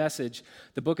to a message,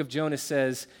 the book of Jonah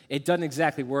says it doesn't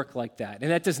exactly work like that.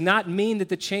 And that does not mean that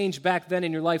the change back then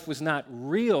in your life was not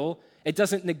real. It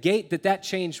doesn't negate that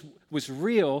change was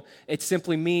real. It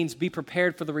simply means be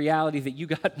prepared for the reality that you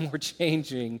got more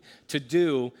changing to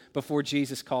do before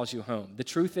Jesus calls you home. The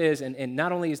truth is, and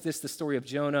not only is this the story of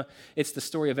Jonah, it's the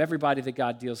story of everybody that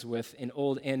God deals with in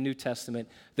Old and New Testament.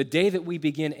 The day that we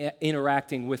begin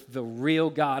interacting with the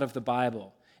real God of the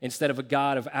Bible, instead of a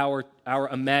God of our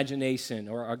imagination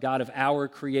or a God of our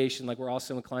creation like we're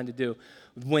also inclined to do,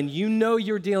 when you know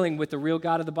you're dealing with the real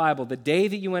God of the Bible, the day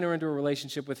that you enter into a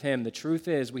relationship with Him, the truth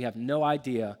is we have no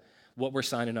idea what we're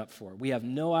signing up for. We have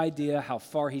no idea how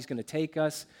far He's going to take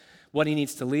us, what He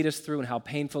needs to lead us through, and how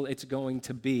painful it's going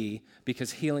to be,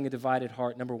 because healing a divided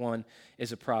heart, number one,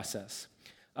 is a process.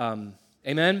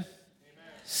 Amen?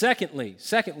 Secondly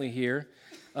here,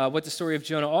 what the story of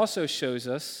Jonah also shows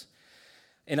us,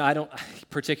 and I don't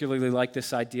particularly like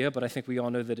this idea, but I think we all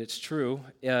know that it's true.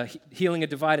 Healing a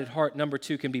divided heart, number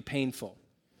two, can be painful.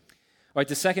 All right,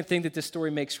 the second thing that this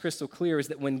story makes crystal clear is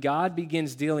that when God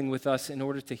begins dealing with us in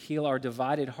order to heal our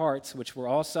divided hearts, which we're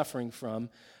all suffering from,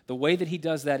 the way that He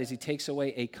does that is He takes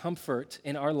away a comfort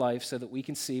in our life so that we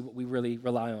can see what we really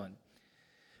rely on.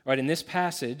 All right, in this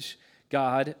passage,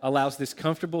 God allows this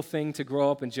comfortable thing to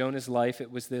grow up in Jonah's life.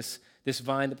 It was this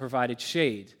vine that provided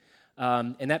shade.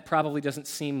 And that probably doesn't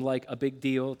seem like a big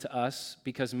deal to us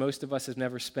because most of us have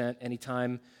never spent any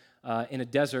time in a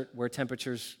desert where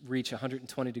temperatures reach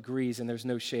 120 degrees and there's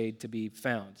no shade to be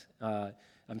found.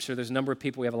 I'm sure there's a number of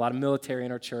people. We have a lot of military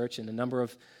in our church and a number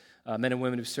of men and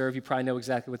women who serve. You probably know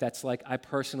exactly what that's like. I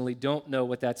personally don't know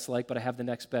what that's like, but I have the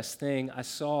next best thing. I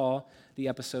saw the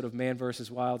episode of Man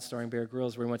vs. Wild starring Bear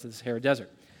Grylls where he went to the Sahara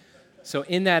Desert. So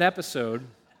in that episode,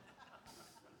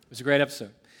 it was a great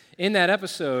episode. In that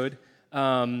episode,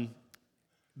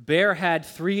 Bear had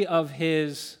three of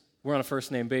his, we're on a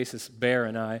first-name basis, Bear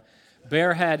and I.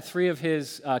 Bear had three of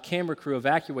his camera crew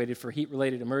evacuated for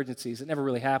heat-related emergencies. It never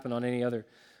really happened on any other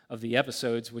of the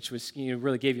episodes, which was,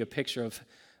 really gave you a picture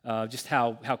of just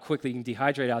how quickly you can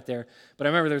dehydrate out there. But I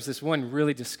remember there was this one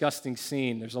really disgusting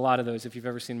scene. There's a lot of those if you've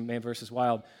ever seen Man vs.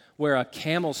 Wild, where a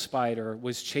camel spider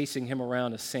was chasing him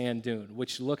around a sand dune,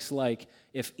 which looks like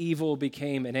if evil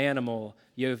became an animal,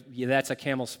 that's a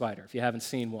camel spider, if you haven't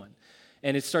seen one.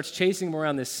 And it starts chasing him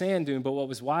around this sand dune, but what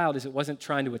was wild is it wasn't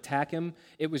trying to attack him.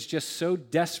 It was just so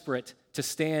desperate to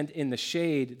stand in the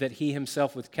shade that he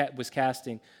himself was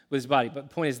casting with his body. But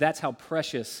the point is, that's how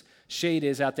precious shade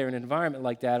is out there in an environment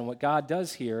like that. And what God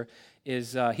does here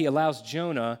is He allows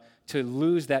Jonah to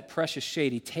lose that precious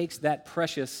shade. He takes that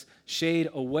precious shade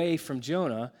away from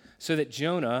Jonah so that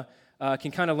Jonah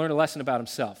can kind of learn a lesson about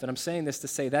himself. And I'm saying this to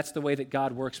say that's the way that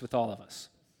God works with all of us.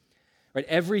 Right?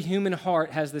 Every human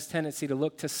heart has this tendency to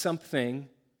look to something.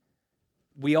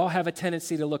 We all have a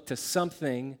tendency to look to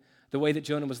something the way that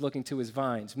Jonah was looking to his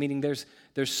vines, meaning there's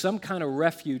some kind of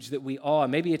refuge that we all,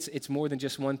 maybe it's more than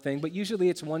just one thing, but usually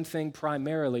it's one thing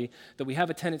primarily that we have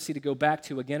a tendency to go back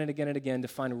to again and again and again, to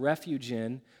find refuge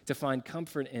in, to find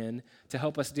comfort in, to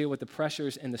help us deal with the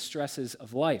pressures and the stresses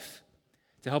of life,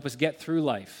 to help us get through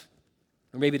life,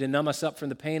 or maybe to numb us up from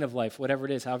the pain of life, whatever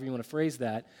it is, however you want to phrase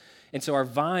that. And so our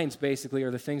vines basically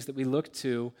are the things that we look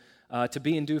to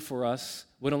be and do for us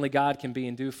what only God can be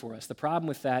and do for us. The problem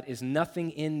with that is nothing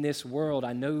in this world,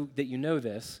 I know that you know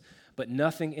this, but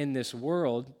nothing in this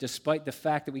world, despite the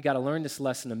fact that we got to learn this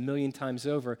lesson a million times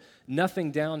over,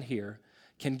 nothing down here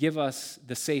can give us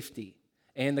the safety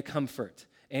and the comfort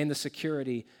and the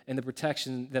security and the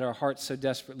protection that our hearts so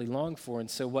desperately long for. And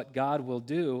so what God will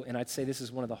do, and I'd say this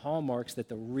is one of the hallmarks that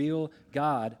the real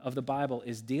God of the Bible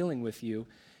is dealing with you,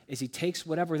 is He takes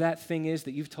whatever that thing is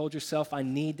that you've told yourself, I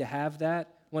need to have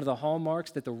that. One of the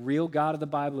hallmarks that the real God of the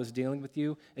Bible is dealing with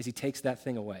you is He takes that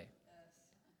thing away. Yes.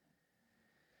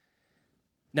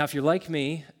 Now, if you're like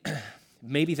me,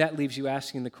 maybe that leaves you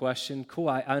asking the question, cool,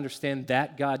 I understand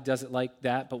that God does it like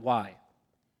that, but why?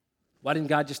 Why didn't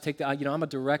God just take that? I'm a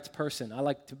direct person. I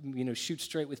like to, shoot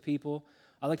straight with people.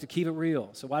 I like to keep it real.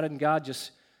 So why didn't God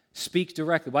just speak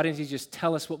directly? Why didn't He just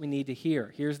tell us what we need to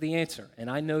hear? Here's the answer, and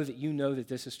I know that you know that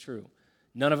this is true.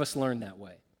 None of us learn that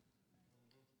way.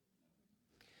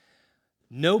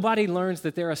 Nobody learns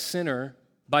that they're a sinner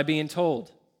by being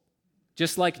told,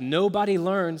 just like nobody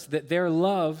learns that they're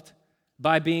loved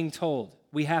by being told.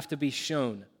 We have to be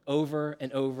shown over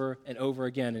and over and over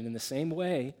again. And in the same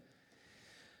way,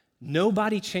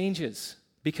 nobody changes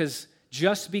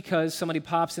just because somebody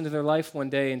pops into their life one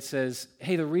day and says,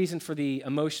 hey, the reason for the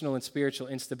emotional and spiritual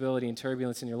instability and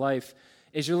turbulence in your life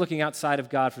is you're looking outside of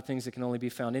God for things that can only be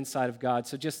found inside of God.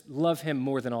 So just love him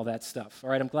more than all that stuff. All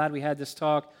right, I'm glad we had this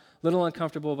talk. A little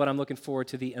uncomfortable, but I'm looking forward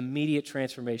to the immediate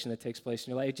transformation that takes place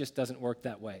in your life. It just doesn't work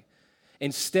that way.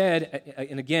 Instead,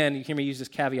 and again, you hear me use this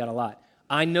caveat a lot,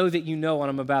 I know that you know what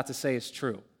I'm about to say is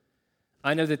true.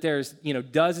 I know that there's,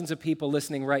 dozens of people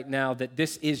listening right now that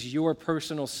this is your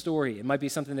personal story. It might be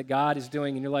something that God is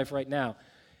doing in your life right now.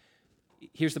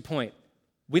 Here's the point.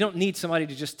 We don't need somebody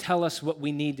to just tell us what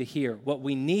we need to hear. What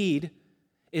we need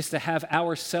is to have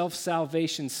our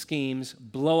self-salvation schemes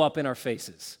blow up in our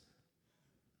faces.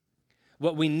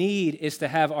 What we need is to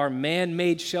have our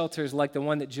man-made shelters like the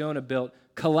one that Jonah built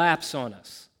collapse on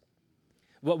us.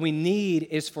 What we need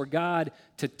is for God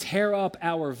to tear up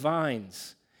our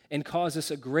vines and cause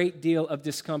us a great deal of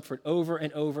discomfort over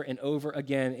and over and over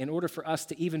again in order for us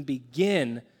to even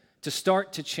begin to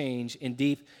start to change in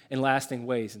deep and lasting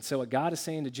ways. And so what God is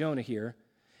saying to Jonah here,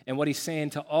 and what he's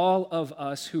saying to all of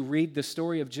us who read the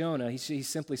story of Jonah, he's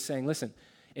simply saying, listen,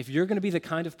 if you're going to be the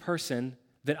kind of person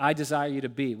that I desire you to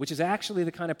be, which is actually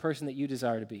the kind of person that you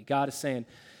desire to be, God is saying,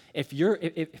 if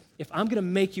I'm going to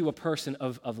make you a person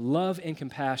of love and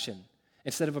compassion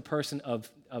instead of a person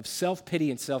of self-pity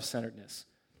and self-centeredness,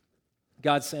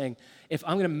 God's saying, if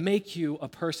I'm going to make you a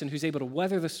person who's able to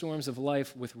weather the storms of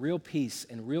life with real peace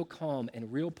and real calm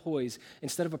and real poise,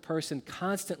 instead of a person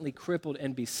constantly crippled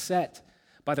and beset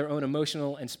by their own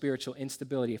emotional and spiritual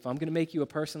instability, if I'm going to make you a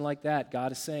person like that,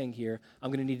 God is saying here,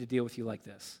 I'm going to need to deal with you like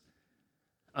this.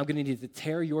 I'm going to need to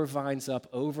tear your vines up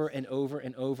over and over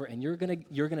and over, and you're going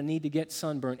to need to get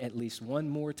sunburned at least one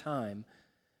more time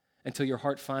until your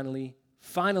heart finally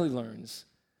learns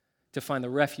to find the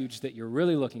refuge that you're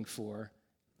really looking for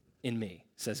in me,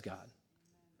 says God.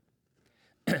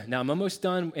 Now, I'm almost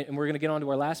done, and we're going to get on to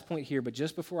our last point here, but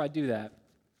just before I do that,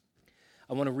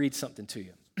 I want to read something to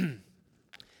you.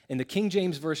 In the King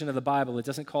James Version of the Bible, it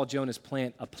doesn't call Jonah's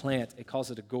plant a plant, it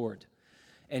calls it a gourd.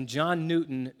 And John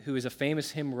Newton, who is a famous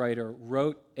hymn writer,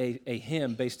 wrote a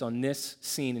hymn based on this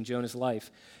scene in Jonah's life,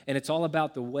 and it's all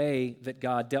about the way that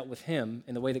God dealt with him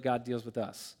and the way that God deals with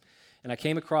us. And I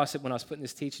came across it when I was putting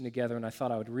this teaching together, and I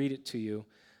thought I would read it to you.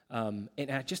 And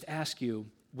I just ask you,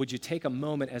 would you take a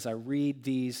moment as I read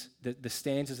the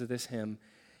stanzas of this hymn,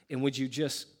 and would you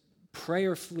just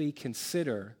prayerfully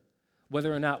consider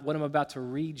whether or not what I'm about to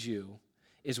read you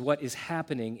is what is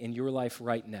happening in your life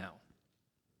right now?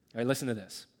 All right, listen to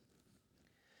this.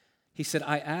 He said,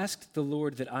 I asked the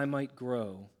Lord that I might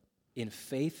grow in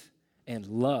faith and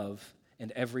love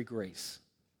and every grace,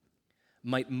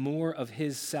 might more of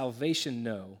his salvation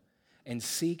know, and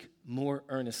seek more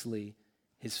earnestly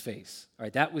his face. All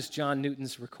right, that was John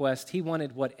Newton's request. He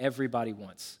wanted what everybody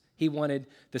wants. He wanted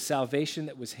the salvation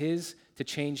that was his to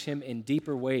change him in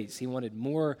deeper ways. He wanted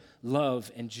more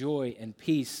love and joy and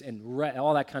peace and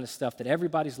all that kind of stuff that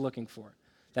everybody's looking for.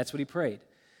 That's what he prayed.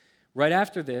 Right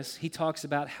after this, he talks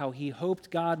about how he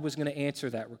hoped God was going to answer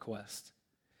that request.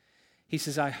 He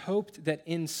says, I hoped that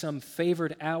in some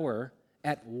favored hour,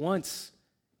 at once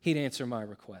he'd answer my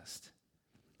request,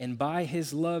 and by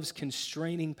his love's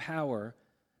constraining power,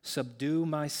 subdue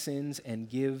my sins and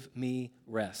give me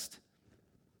rest.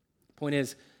 Point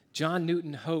is, John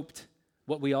Newton hoped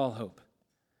what we all hope,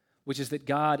 which is that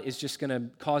God is just going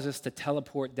to cause us to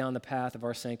teleport down the path of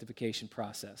our sanctification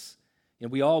process. You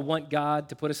know, we all want God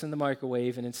to put us in the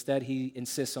microwave, and instead he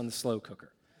insists on the slow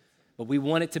cooker. But we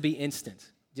want it to be instant.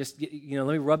 Just, let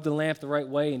me rub the lamp the right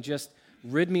way and just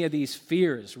rid me of these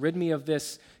fears, rid me of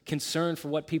this concern for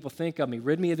what people think of me,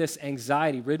 rid me of this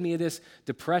anxiety, rid me of this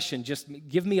depression. Just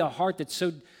give me a heart that's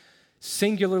so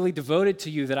singularly devoted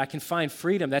to you that I can find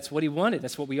freedom. That's what he wanted.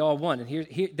 That's what we all want. And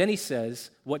then he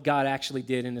says what God actually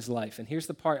did in his life. And here's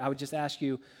the part I would just ask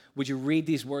you, would you read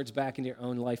these words back into your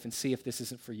own life and see if this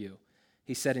isn't for you?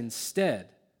 He said,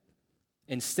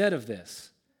 instead of this,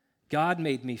 God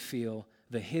made me feel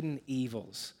the hidden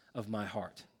evils of my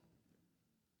heart.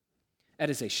 That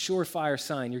is a surefire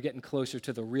sign you're getting closer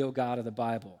to the real God of the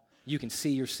Bible. You can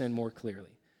see your sin more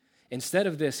clearly. Instead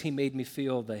of this, he made me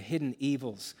feel the hidden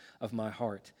evils of my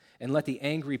heart and let the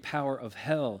angry power of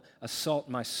hell assault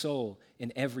my soul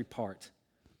in every part.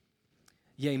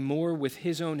 Yea, more with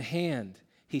his own hand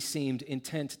he seemed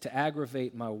intent to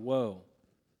aggravate my woe.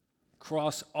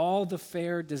 Cross all the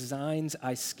fair designs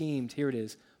I schemed, here it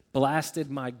is,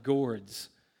 blasted my gourds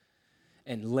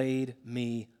and laid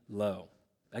me low.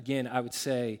 Again, I would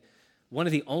say, one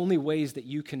of the only ways that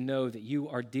you can know that you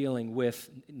are dealing with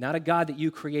not a God that you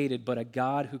created, but a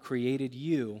God who created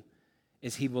you,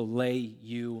 is he will lay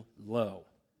you low.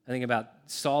 I think about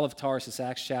Saul of Tarsus,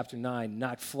 Acts chapter 9,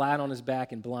 knocked flat on his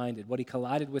back and blinded. What he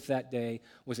collided with that day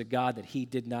was a God that he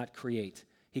did not create.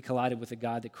 He collided with a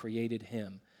God that created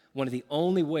him. One of the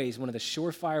only ways, one of the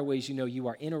surefire ways you know you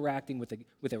are interacting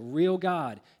with a real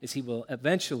God is he will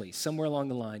eventually, somewhere along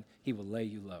the line, he will lay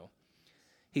you low.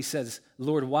 He says,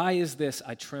 Lord, why is this?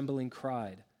 I trembling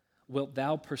cried. Wilt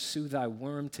thou pursue thy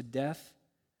worm to death?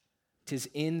 'Tis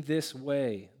in this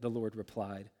way, the Lord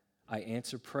replied, I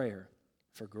answer prayer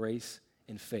for grace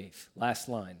and faith. Last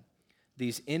line.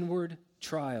 These inward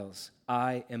trials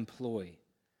I employ,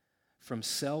 from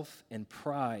self and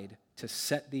pride to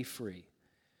set thee free,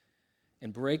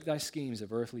 and break thy schemes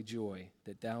of earthly joy,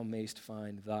 that thou mayst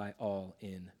find thy all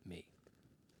in me.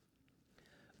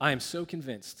 I am so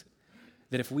convinced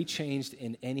that if we changed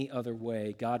in any other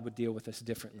way, God would deal with us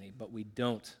differently, but we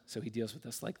don't, so he deals with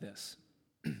us like this.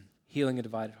 Healing a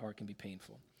divided heart can be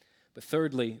painful. But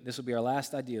thirdly, this will be our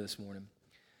last idea this morning.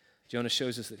 Jonah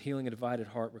shows us that healing a divided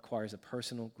heart requires a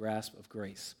personal grasp of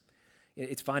grace.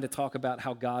 It's fine to talk about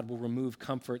how God will remove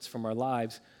comforts from our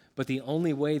lives, but the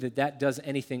only way that that does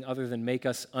anything other than make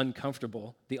us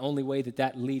uncomfortable, the only way that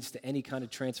that leads to any kind of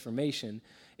transformation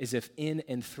is if in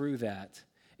and through that,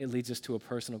 it leads us to a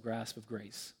personal grasp of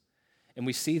grace. And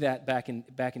we see that back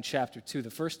in chapter 2. The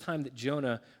first time that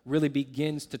Jonah really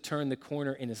begins to turn the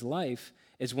corner in his life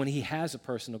is when he has a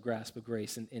personal grasp of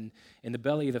grace. In the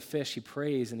belly of the fish, he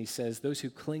prays and he says, those who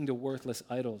cling to worthless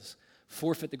idols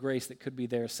forfeit the grace that could be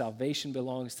theirs. Salvation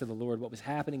belongs to the Lord. What was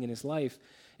happening in his life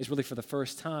is really for the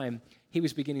first time, he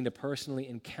was beginning to personally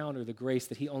encounter the grace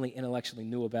that he only intellectually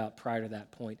knew about prior to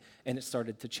that point, and it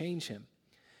started to change him.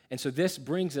 And so this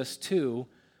brings us to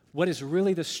what is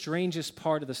really the strangest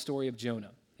part of the story of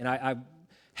Jonah. And I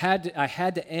had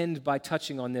to end by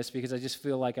touching on this because I just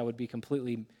feel like I would be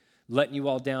completely letting you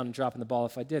all down and dropping the ball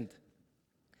if I didn't.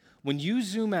 When you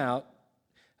zoom out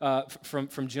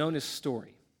from Jonah's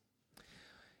story,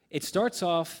 it starts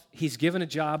off, he's given a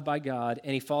job by God,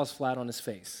 and he falls flat on his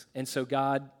face. And so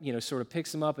God, sort of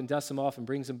picks him up and dusts him off and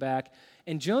brings him back.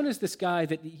 And Jonah's this guy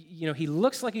that, he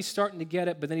looks like he's starting to get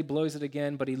it, but then he blows it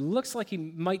again. But he looks like he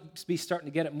might be starting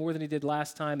to get it more than he did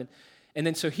last time. And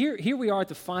then so here we are at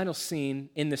the final scene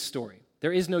in this story.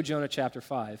 There is no Jonah chapter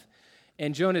 5.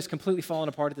 And Jonah is completely fallen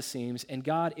apart at the seams, and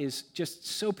God is just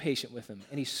so patient with him,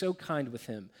 and he's so kind with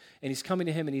him, and he's coming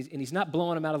to him, and he's not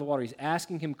blowing him out of the water. He's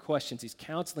asking him questions. He's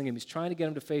counseling him. He's trying to get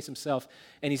him to face himself,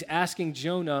 and he's asking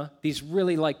Jonah these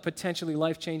really potentially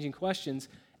life-changing questions,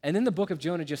 and then the book of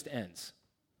Jonah just ends.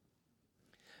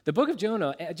 The book of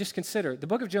Jonah, just consider, the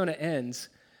book of Jonah ends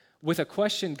with a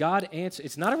question God answers.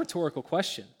 It's not a rhetorical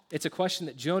question. It's a question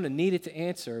that Jonah needed to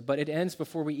answer, but it ends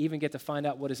before we even get to find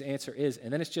out what his answer is.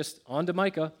 And then it's just on to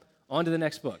Micah, on to the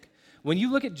next book. When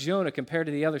you look at Jonah compared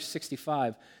to the other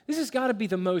 65, this has got to be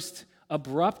the most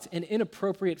abrupt and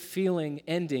inappropriate feeling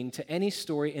ending to any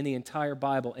story in the entire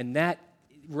Bible. And that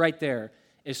right there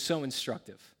is so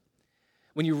instructive.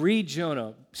 When you read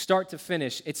Jonah, start to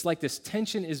finish, it's like this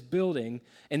tension is building,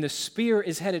 and the spear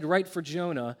is headed right for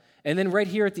Jonah, and then right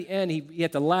here at the end, he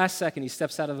at the last second, he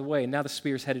steps out of the way, and now the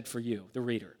spear's headed for you, the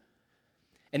reader.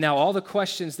 And now all the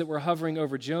questions that were hovering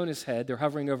over Jonah's head, they're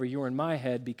hovering over your and my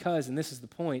head because, and this is the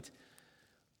point,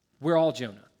 we're all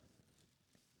Jonah.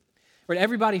 Right,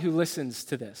 everybody who listens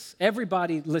to this,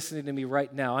 everybody listening to me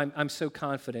right now, I'm so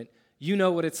confident, you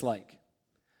know what it's like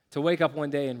to wake up one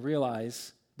day and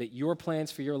realize that your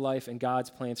plans for your life and God's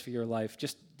plans for your life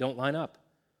just don't line up.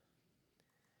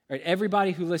 Right?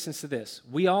 Everybody who listens to this,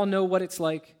 we all know what it's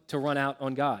like to run out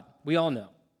on God. We all know.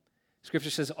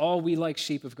 Scripture says, all we like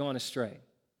sheep have gone astray.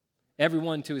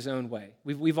 Everyone to his own way.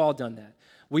 We've all done that.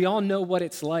 We all know what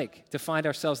it's like to find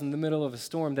ourselves in the middle of a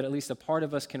storm that at least a part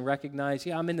of us can recognize,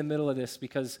 yeah, I'm in the middle of this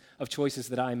because of choices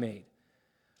that I made.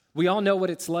 We all know what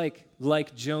it's like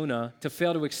Jonah, to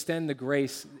fail to extend the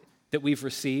grace that we've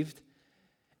received.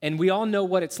 And we all know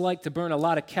what it's like to burn a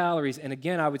lot of calories. And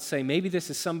again, I would say, maybe this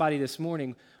is somebody this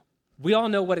morning. We all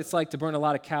know what it's like to burn a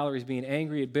lot of calories being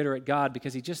angry and bitter at God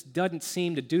because he just doesn't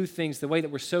seem to do things the way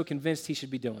that we're so convinced he should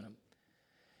be doing them.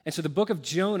 And so the book of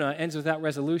Jonah ends with that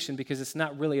resolution because it's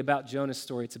not really about Jonah's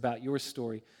story. It's about your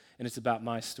story, and it's about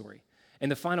my story.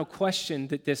 And the final question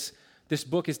that this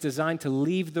book is designed to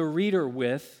leave the reader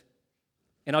with,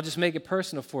 and I'll just make it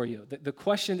personal for you. The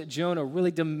question that Jonah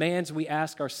really demands we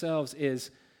ask ourselves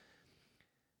is,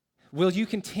 will you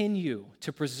continue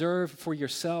to preserve for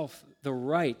yourself the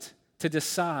right to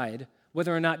decide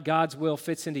whether or not God's will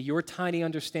fits into your tiny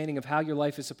understanding of how your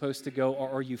life is supposed to go, or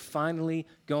are you finally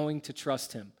going to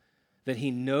trust him? that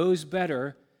he knows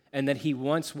better, and that he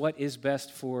wants what is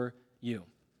best for you.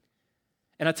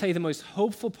 And I'll tell you, the most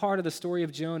hopeful part of the story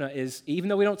of Jonah is, even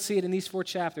though we don't see it in these 4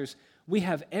 chapters, we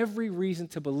have every reason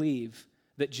to believe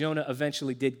that Jonah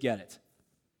eventually did get it,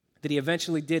 that he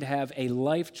eventually did have a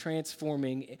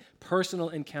life-transforming personal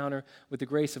encounter with the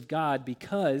grace of God,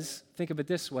 because, think of it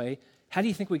this way, how do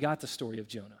you think we got the story of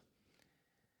Jonah?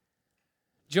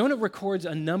 Jonah records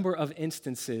a number of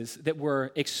instances that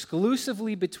were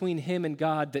exclusively between him and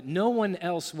God that no one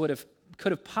else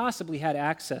could have possibly had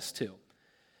access to.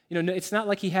 You know, it's not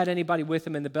like he had anybody with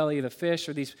him in the belly of the fish,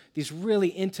 or these really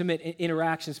intimate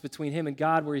interactions between him and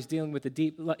God where he's dealing with the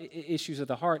deep issues of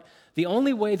the heart. The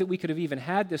only way that we could have even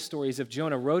had this story is if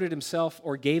Jonah wrote it himself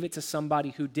or gave it to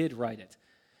somebody who did write it.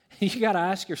 You got to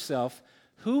ask yourself,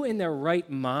 who in their right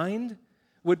mind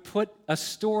would put a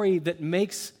story that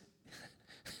makes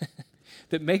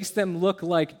them look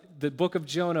like the book of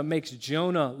Jonah makes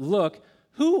Jonah look?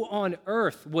 Who on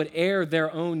earth would air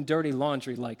their own dirty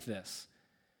laundry like this?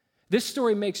 This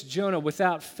story makes Jonah,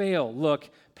 without fail, look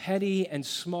petty and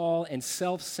small and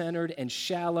self-centered and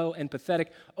shallow and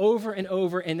pathetic over and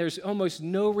over, and there's almost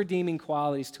no redeeming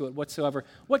qualities to it whatsoever.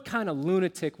 What kind of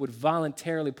lunatic would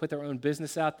voluntarily put their own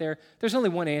business out there? There's only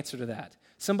one answer to that.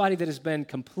 Somebody that has been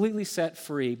completely set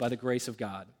free by the grace of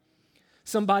God.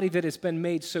 Somebody that has been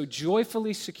made so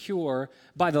joyfully secure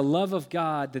by the love of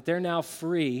God that they're now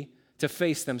free to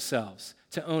face themselves,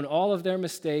 to own all of their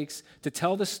mistakes, to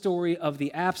tell the story of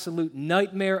the absolute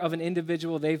nightmare of an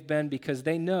individual they've been, because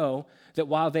they know that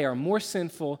while they are more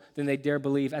sinful than they dare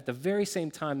believe, at the very same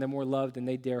time they're more loved than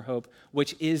they dare hope,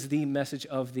 which is the message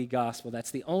of the gospel. That's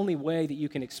the only way that you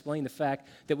can explain the fact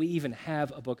that we even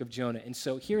have a book of Jonah. And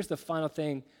so here's the final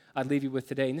thing I'd leave you with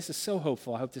today, and this is so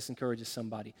hopeful. I hope this encourages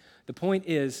somebody. The point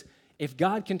is, if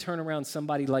God can turn around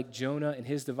somebody like Jonah and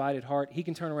his divided heart, he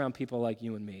can turn around people like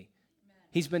you and me.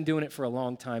 He's been doing it for a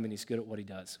long time, and he's good at what he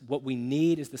does. What we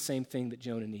need is the same thing that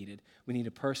Jonah needed. We need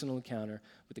a personal encounter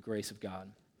with the grace of God.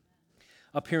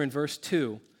 Up here in verse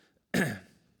 2,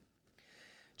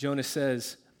 Jonah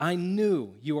says, I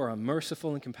knew you are a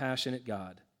merciful and compassionate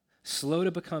God, slow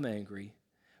to become angry,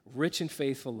 rich in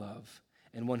faithful love,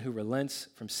 and one who relents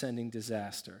from sending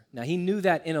disaster. Now, he knew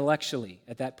that intellectually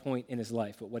at that point in his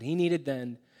life, but what he needed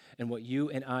then and what you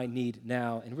and I need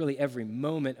now, and really every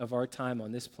moment of our time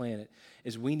on this planet,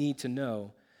 is we need to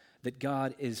know that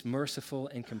God is merciful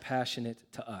and compassionate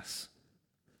to us.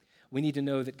 We need to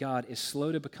know that God is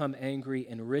slow to become angry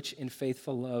and rich in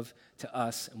faithful love to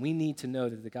us. And we need to know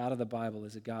that the God of the Bible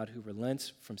is a God who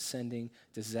relents from sending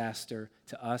disaster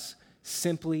to us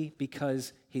simply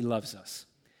because he loves us.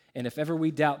 And if ever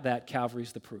we doubt that,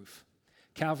 Calvary's the proof.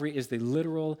 Calvary is the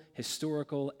literal,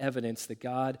 historical evidence that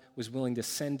God was willing to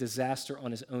send disaster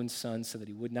on his own son so that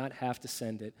he would not have to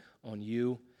send it on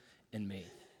you and me.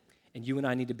 And you and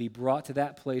I need to be brought to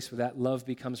that place where that love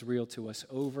becomes real to us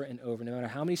over and over. No matter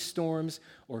how many storms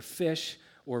or fish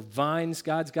or vines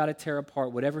God's got to tear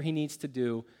apart, whatever he needs to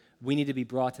do, we need to be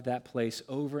brought to that place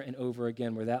over and over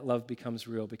again where that love becomes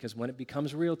real, because when it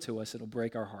becomes real to us, it'll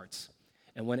break our hearts.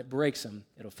 And when it breaks them,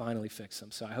 it'll finally fix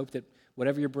them. So I hope that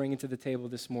whatever you're bringing to the table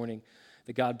this morning,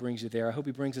 that God brings you there. I hope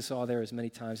he brings us all there as many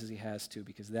times as he has to,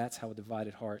 because that's how a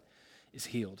divided heart is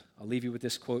healed. I'll leave you with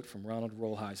this quote from Ronald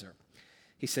Rolheiser.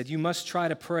 He said, "You must try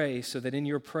to pray so that in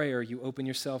your prayer you open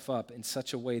yourself up in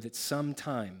such a way that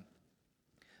sometime,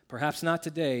 perhaps not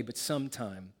today, but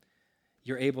sometime,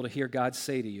 you're able to hear God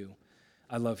say to you,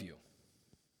 'I love you.'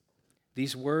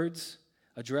 These words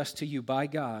addressed to you by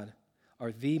God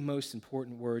are the most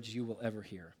important words you will ever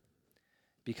hear.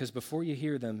 Because before you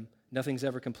hear them, nothing's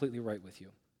ever completely right with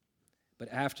you. But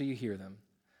after you hear them,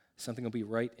 something will be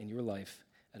right in your life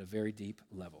at a very deep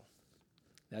level."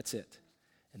 That's it.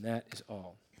 And that is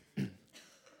all.